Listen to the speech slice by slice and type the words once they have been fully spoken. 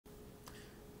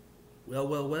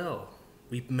Well,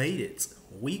 we've made it.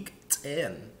 Week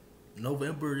 10.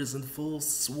 November is in full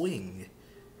swing.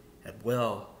 And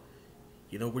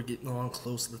we're getting on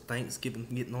close to Thanksgiving,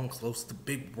 getting on close to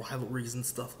big rivalries and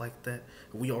stuff like that.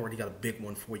 We already got a big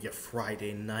one for you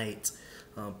Friday night.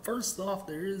 First off,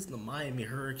 there is the Miami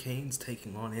Hurricanes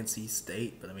taking on NC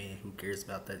State, but I mean, who cares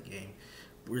about that game?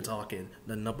 We're talking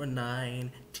the number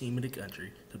 9 team in the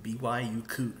country, the BYU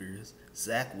Cougars,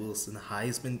 Zach Wilson,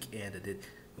 Heisman candidate,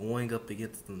 going up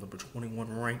against the number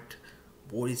 21 ranked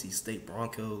Boise State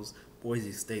Broncos.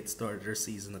 Boise State started their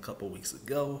season a couple weeks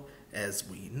ago, as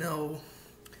we know.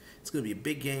 It's going to be a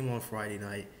big game on Friday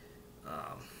night,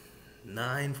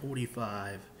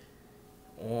 9:45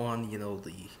 on,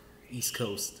 the East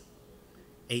Coast,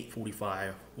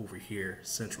 8:45 over here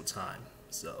Central Time.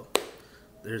 So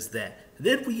there's that.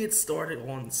 Then we get started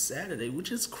on Saturday,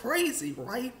 which is crazy,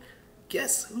 right?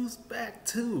 Guess who's back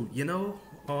too?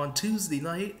 On Tuesday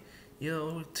night,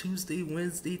 Tuesday,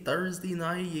 Wednesday, Thursday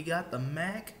night, you got the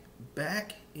MAC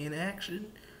back in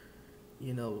action.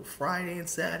 Friday and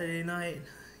Saturday night,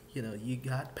 you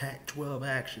got Pac-12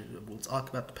 action. We'll talk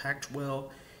about the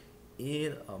Pac-12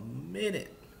 in a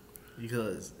minute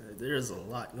because there's a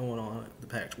lot going on at the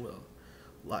Pac-12.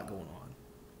 A lot going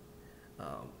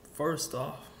on. First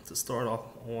off, to start off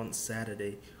on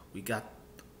Saturday, we got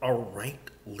a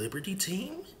ranked Liberty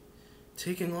team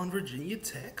taking on Virginia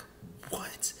Tech.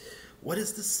 What? What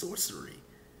is this sorcery?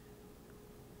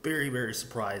 Very, very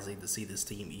surprising to see this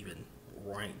team even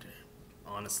ranked.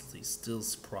 Honestly, still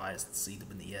surprised to see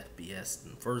them in the FBS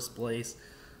in the first place.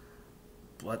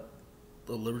 But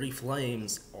the Liberty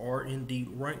Flames are indeed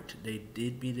ranked. They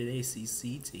did beat an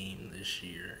ACC team this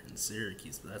year in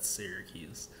Syracuse. That's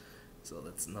Syracuse. So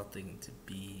that's nothing to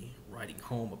be writing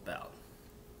home about.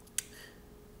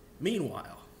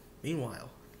 Meanwhile,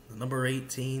 the number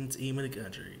 18 team in the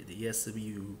country, the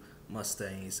SMU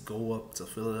Mustangs, go up to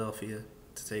Philadelphia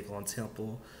to take on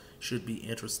Temple. Should be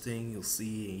interesting. You'll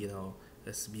see,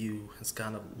 SMU has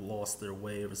kind of lost their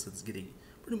way ever since getting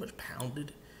pretty much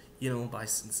pounded, by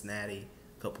Cincinnati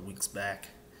a couple weeks back.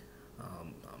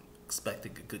 I'm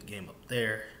expecting a good game up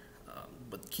there.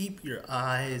 But keep your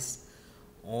eyes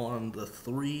on the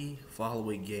 3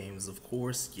 following games. Of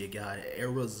course, you got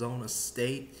Arizona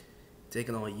State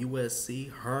taking on USC.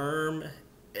 Herm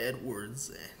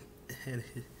Edwards and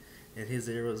his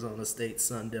Arizona State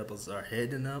Sun Devils are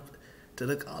heading up to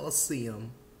the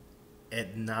Coliseum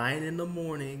at 9 in the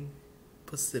morning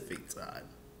Pacific time.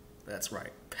 That's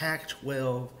right,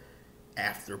 Pac-12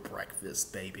 after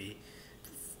breakfast, baby.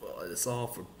 It's all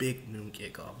for big noon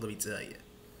kickoff, let me tell you.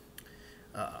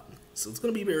 So it's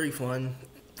going to be very fun.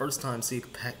 First time seeing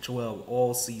Pac-12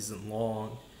 all season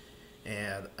long.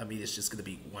 And, it's just going to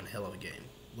be one hell of a game.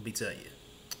 Let me tell you.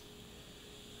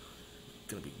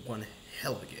 It's going to be one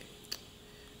hell of a game.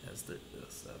 As there's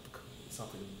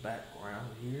something in the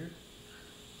background here.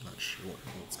 Not sure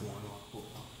what's going on. Hold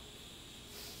on.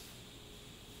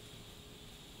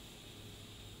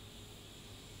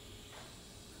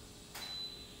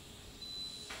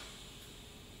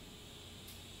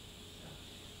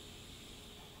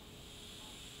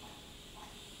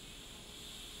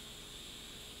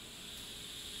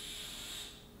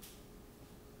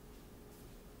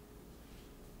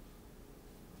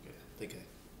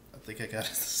 I think I got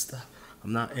to stop.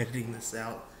 I'm not editing this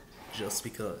out just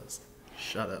because.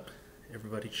 Shut up.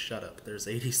 Everybody shut up. There's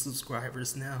 80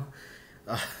 subscribers now.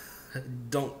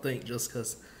 Don't think just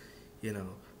because,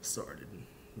 started,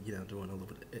 doing a little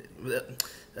bit of editing.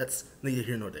 That's neither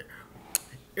here nor there.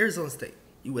 Arizona State,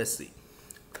 USC.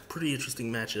 Pretty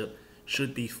interesting matchup.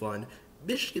 Should be fun.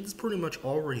 Michigan's pretty much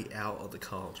already out of the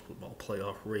college football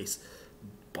playoff race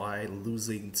by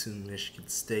losing to Michigan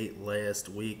State last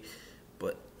week.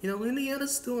 But,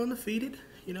 Indiana's still undefeated,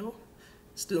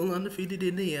 Still undefeated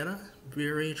Indiana.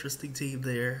 Very interesting team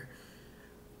there.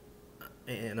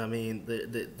 And,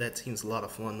 that team's a lot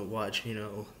of fun to watch,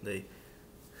 There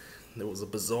was a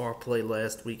bizarre play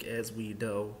last week, as we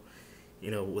know,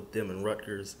 with them and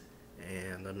Rutgers.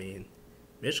 And,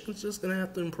 Michigan's just going to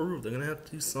have to improve. They're going to have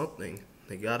to do something.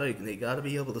 They gotta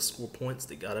be able to score points.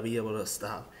 They got to be able to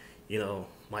stop,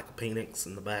 Michael Penix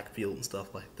in the backfield and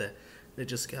stuff like that. They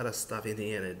just got to stop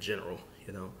Indiana in general,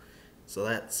 So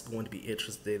that's going to be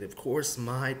interesting. Of course,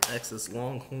 my Texas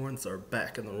Longhorns are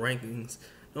back in the rankings.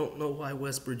 Don't know why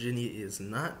West Virginia is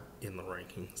not in the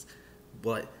rankings.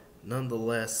 But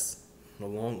nonetheless, the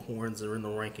Longhorns are in the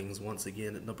rankings once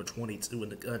again at number 22 in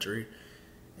the country.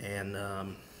 And,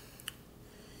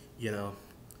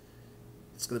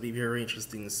 it's going to be very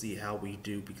interesting to see how we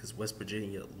do because West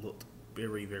Virginia looked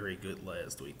very, very good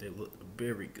last week. They looked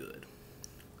very good.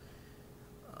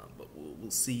 But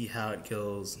we'll see how it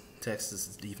goes.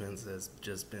 Texas's defense has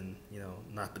just been,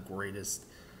 not the greatest.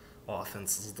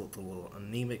 Offense is a little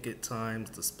anemic at times,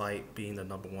 despite being the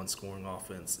number one scoring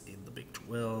offense in the Big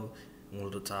 12, one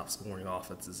of the top scoring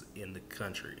offenses in the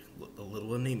country. A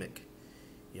little anemic,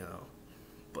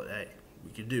 But hey,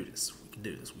 we can do this. We can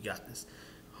do this. We got this.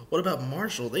 What about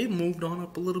Marshall? They moved on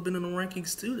up a little bit in the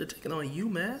rankings too. They're taking on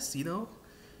UMass.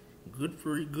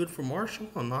 Good for Marshall.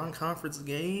 A non-conference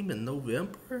game in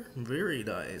November. Very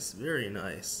nice. Very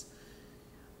nice.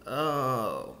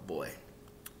 Oh boy.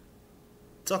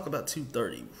 Talk about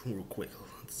 2:30 real quick.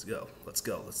 Let's go.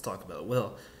 Let's talk about it.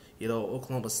 Well,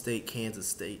 Oklahoma State, Kansas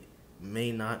State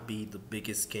may not be the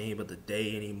biggest game of the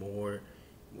day anymore,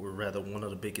 or rather one of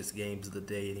the biggest games of the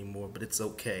day anymore, but it's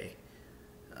okay.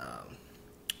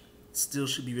 Still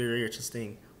should be very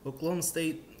interesting. Oklahoma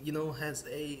State, has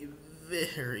a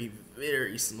very,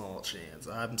 very small chance.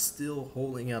 I'm still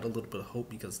holding out a little bit of hope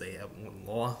because they have one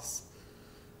loss.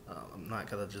 I'm not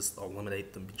going to just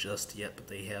eliminate them just yet, but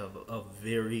they have a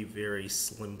very, very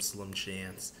slim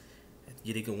chance at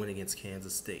getting a win against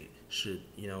Kansas State. Should,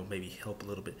 maybe help a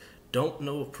little bit. Don't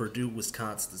know if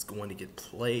Purdue-Wisconsin is going to get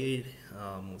played.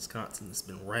 Wisconsin has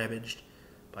been ravaged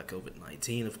by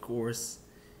COVID-19, of course,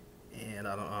 and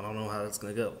I don't know how that's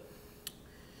going to go.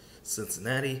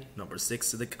 Cincinnati, number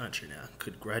 6 in the country now.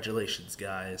 Congratulations,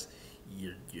 guys.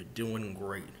 You're doing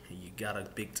great. You got a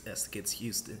big test against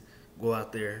Houston. Go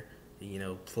out there,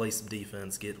 play some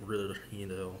defense, get rid of,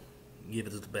 give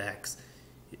it to the backs.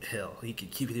 Hell, he can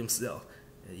keep it himself.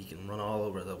 And he can run all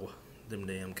over them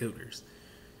damn Cougars.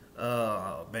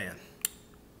 Oh, man.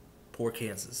 Poor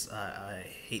Kansas. I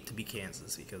hate to be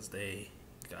Kansas because they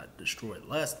got destroyed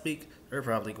last week. They're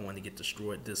probably going to get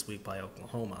destroyed this week by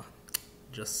Oklahoma.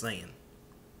 Just saying.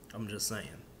 I'm just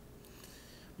saying.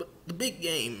 But the big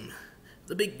game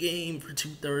for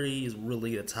 2:30 is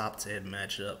really a top 10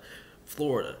 matchup.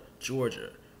 Florida, Georgia,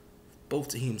 both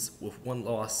teams with one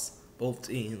loss, both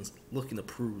teams looking to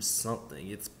prove something.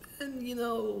 It's been,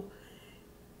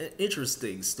 an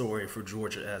interesting story for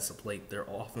Georgia as of late. Their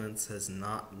offense has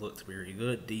not looked very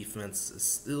good. Defense is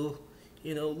still,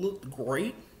 looked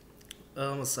great,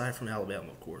 aside from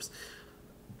Alabama, of course.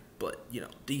 But,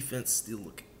 defense still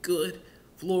looking good.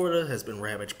 Florida has been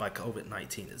ravaged by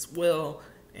COVID-19 as well,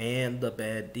 and the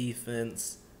bad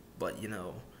defense. But,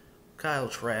 Kyle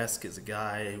Trask is a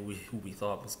guy who we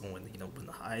thought was going to, win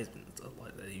the Heisman and stuff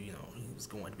like that. He was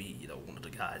going to be, one of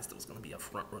the guys that was going to be a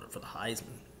front runner for the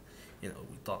Heisman.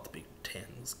 We thought the Big Ten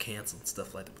was canceled and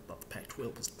stuff like that. We thought the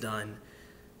Pac-12 was done.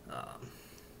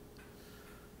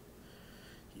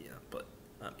 But,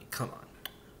 come on.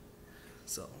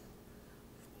 So,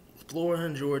 Florida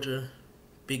and Georgia,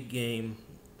 big game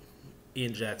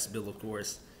in Jacksonville, of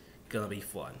course. Gonna be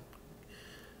fun.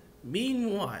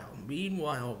 Meanwhile, we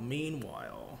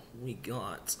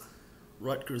got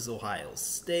Rutgers, Ohio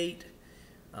State.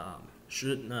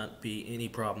 Should not be any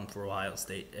problem for Ohio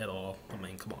State at all.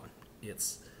 Come on.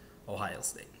 It's Ohio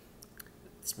State.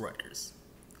 It's Rutgers.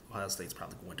 Ohio State's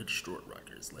probably going to destroy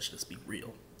Rutgers. Let's just be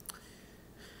real.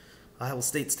 Iowa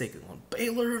State's taking on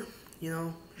Baylor.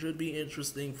 Should be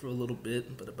interesting for a little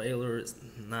bit, but Baylor is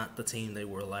not the team they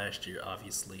were last year,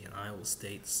 obviously, and Iowa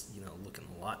State's, looking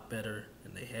a lot better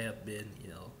than they have been,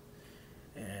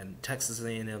 and Texas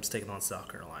A&M's taking on South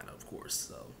Carolina, of course,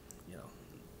 so,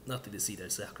 nothing to see there.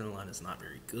 South Carolina's not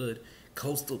very good.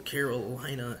 Coastal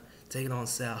Carolina taking on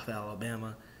South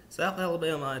Alabama. South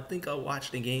Alabama, I think I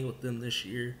watched a game with them this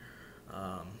year.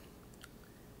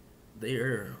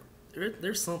 They're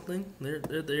something. They're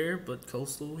there, but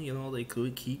Coastal, they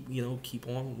could keep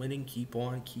on winning, keep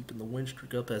on keeping the win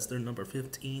streak up as they're number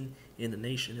 15 in the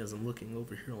nation. As I'm looking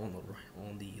over here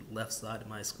on the left side of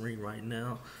my screen right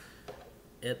now,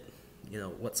 at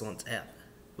what's on tap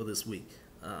for this week.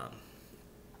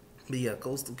 But yeah,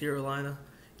 Coastal Carolina,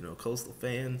 Coastal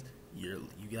fans, you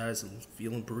guys are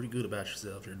feeling pretty good about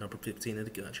yourself. You're number 15 in the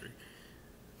country.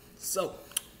 So,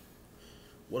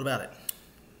 what about it?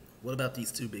 What about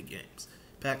these two big games?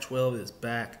 Pac-12 is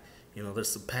back. There's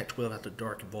some Pac-12 after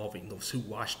dark involving those two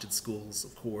Washington schools,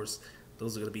 of course.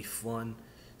 Those are going to be fun.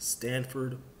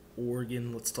 Stanford,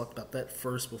 Oregon. Let's talk about that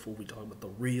first before we talk about the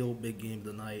real big game of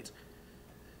the night.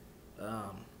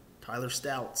 Tyler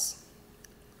Stouts.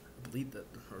 I believe that,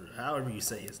 or however you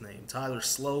say his name. Tyler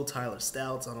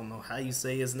Stouts. I don't know how you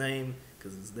say his name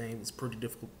because his name was pretty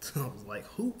difficult. I was like,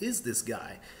 who is this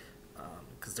guy?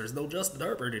 Because there's no Justin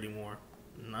Herbert anymore.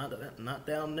 Not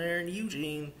down there in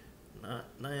Eugene, not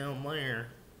down there.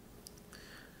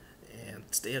 And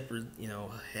Stanford,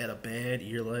 had a bad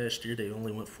year last year. They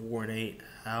only went 4-8.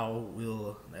 How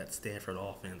will that Stanford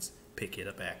offense pick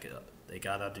it back up? They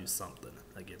gotta do something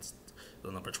against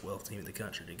the number 12 team in the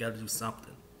country. They gotta do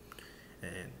something,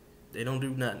 and they don't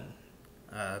do nothing.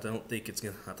 I don't think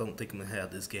I'm gonna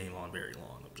have this game on very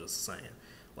long. I'm just saying,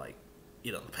 like,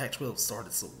 the Pac-12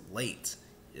 started so late.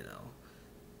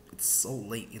 It's so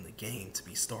late in the game to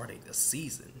be starting a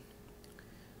season.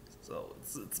 So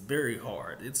it's very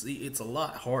hard. It's a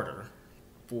lot harder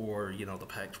for the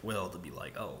Pac-12 to be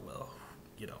like, oh well,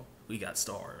 we got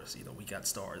stars. We got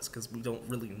stars because we don't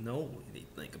really know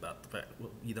anything about the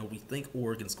Pac-12. We think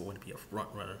Oregon's going to be a front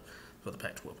runner for the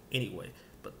Pac-12 anyway,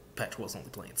 but Pac-12's only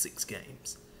playing 6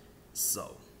 games,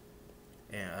 so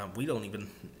we don't even.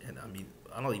 And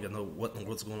I don't even know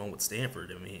what's going on with Stanford.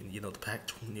 The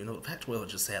Pac-12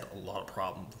 just had a lot of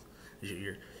problems this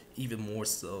year, even more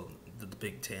so that the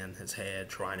Big Ten has had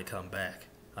trying to come back,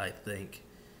 I think.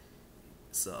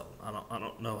 So I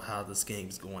don't know how this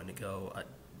game's going to go.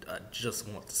 I just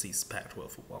want to see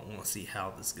Pac-12 football. I want to see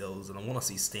how this goes, and I want to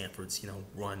see Stanford's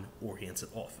run-oriented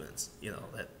offense,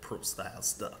 that pro-style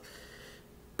stuff.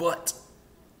 But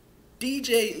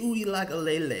DJ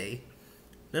Uiagalelei,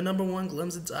 the number 1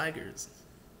 Clemson Tigers.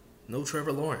 No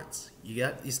Trevor Lawrence.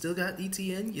 You still got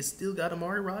ETN. You still got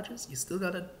Amari Rodgers. You still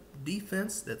got a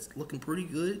defense that's looking pretty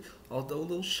good, although a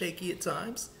little shaky at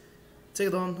times. Take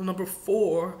it on to number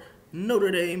 4,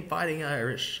 Notre Dame Fighting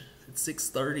Irish at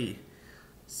 6:30,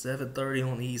 7:30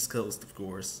 on the East Coast, of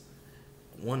course.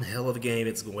 One hell of a game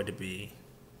it's going to be.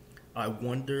 I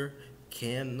wonder,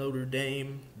 can Notre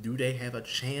Dame, do they have a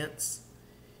chance?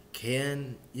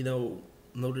 Can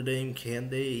Notre Dame, can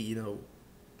they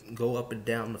go up and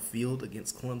down the field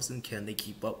against Clemson? Can they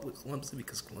keep up with Clemson?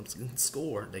 Because Clemson can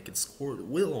score. They can score at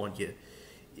will on you.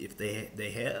 If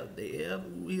they have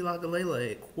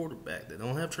Uiagalelei at quarterback. They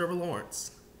don't have Trevor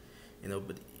Lawrence.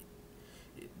 But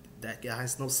that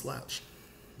guy's no slouch.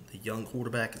 The young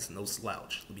quarterback is no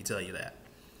slouch. Let me tell you that.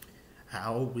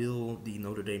 How will the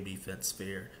Notre Dame defense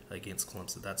fare against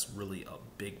Clemson? That's really a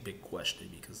big question,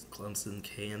 because Clemson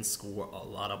can score a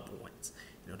lot of points.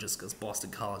 Just because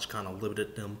Boston College kind of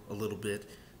limited them a little bit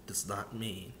does not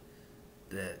mean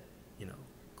that,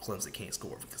 Clemson can't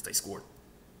score, because they scored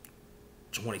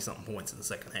 20-something points in the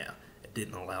second half. It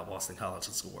didn't allow Boston College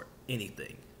to score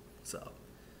anything. So,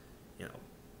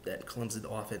 that Clemson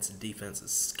offense and defense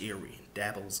is scary.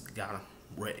 Dabble's got them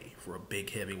ready for a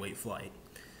big heavyweight fight.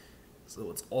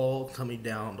 So it's all coming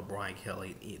down to Brian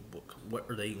Kelly and Ian Book. What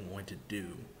are they going to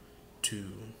do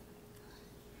to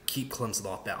keep Clemson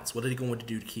off balance? What are they going to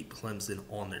do to keep Clemson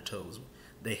on their toes?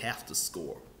 They have to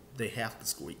score. They have to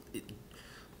score.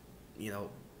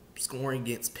 Scoring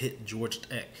against Pitt and Georgia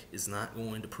Tech is not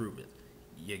going to prove it.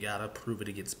 You gotta prove it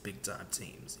against big time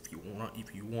teams. If you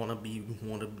wanna be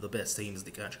one of the best teams in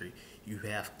the country, you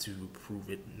have to prove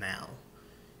it now.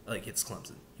 Against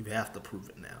Clemson, you have to prove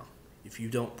it now. If you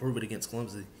don't prove it against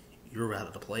Clemson, you're out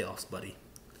of the playoffs, buddy.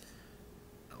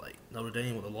 Notre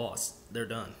Dame with a loss, they're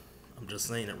done. I'm just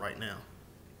saying it right now.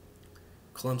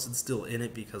 Clemson's still in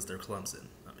it because they're Clemson.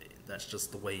 That's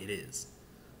just the way it is.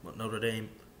 But Notre Dame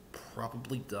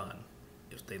probably done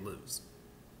if they lose,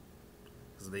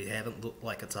 because they haven't looked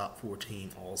like a top 4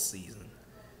 team all season.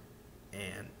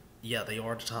 And yeah, they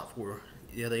are the top 4.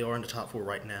 Yeah, they are in the top 4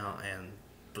 right now. And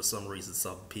for some reason,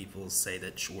 some people say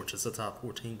that Georgia's a top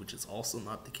 4 team, which is also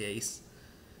not the case,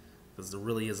 because there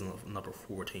really isn't a number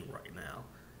 4 team right now.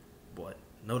 But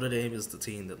Notre Dame is the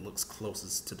team that looks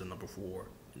closest to the number 4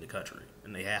 in the country,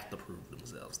 and they have to prove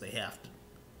themselves. They have to.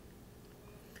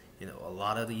 A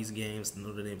lot of these games that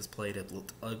Notre Dame has played have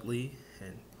looked ugly,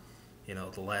 and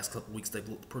the last couple weeks they've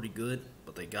looked pretty good,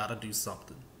 but they gotta do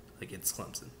something against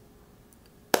Clemson.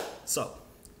 So,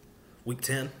 week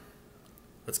 10,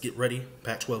 let's get ready.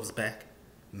 Pac-12 is back.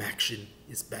 Maction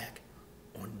is back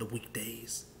on the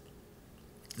weekdays.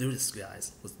 Let's do this,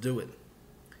 guys. Let's do it.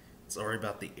 Sorry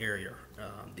about the error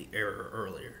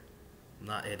earlier. I'm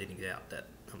not editing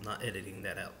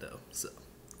that out though. So,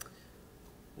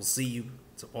 we'll see you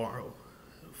tomorrow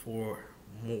for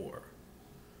more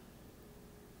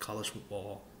college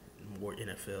football, more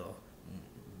NFL,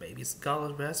 maybe some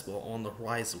college basketball on the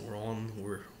horizon. We're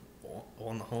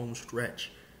on the home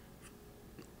stretch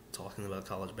talking about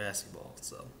college basketball.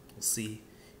 So we'll see,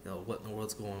 what in the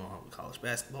world's going on with college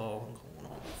basketball, going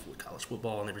on with college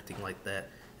football and everything like that,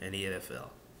 and the NFL.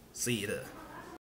 See you there.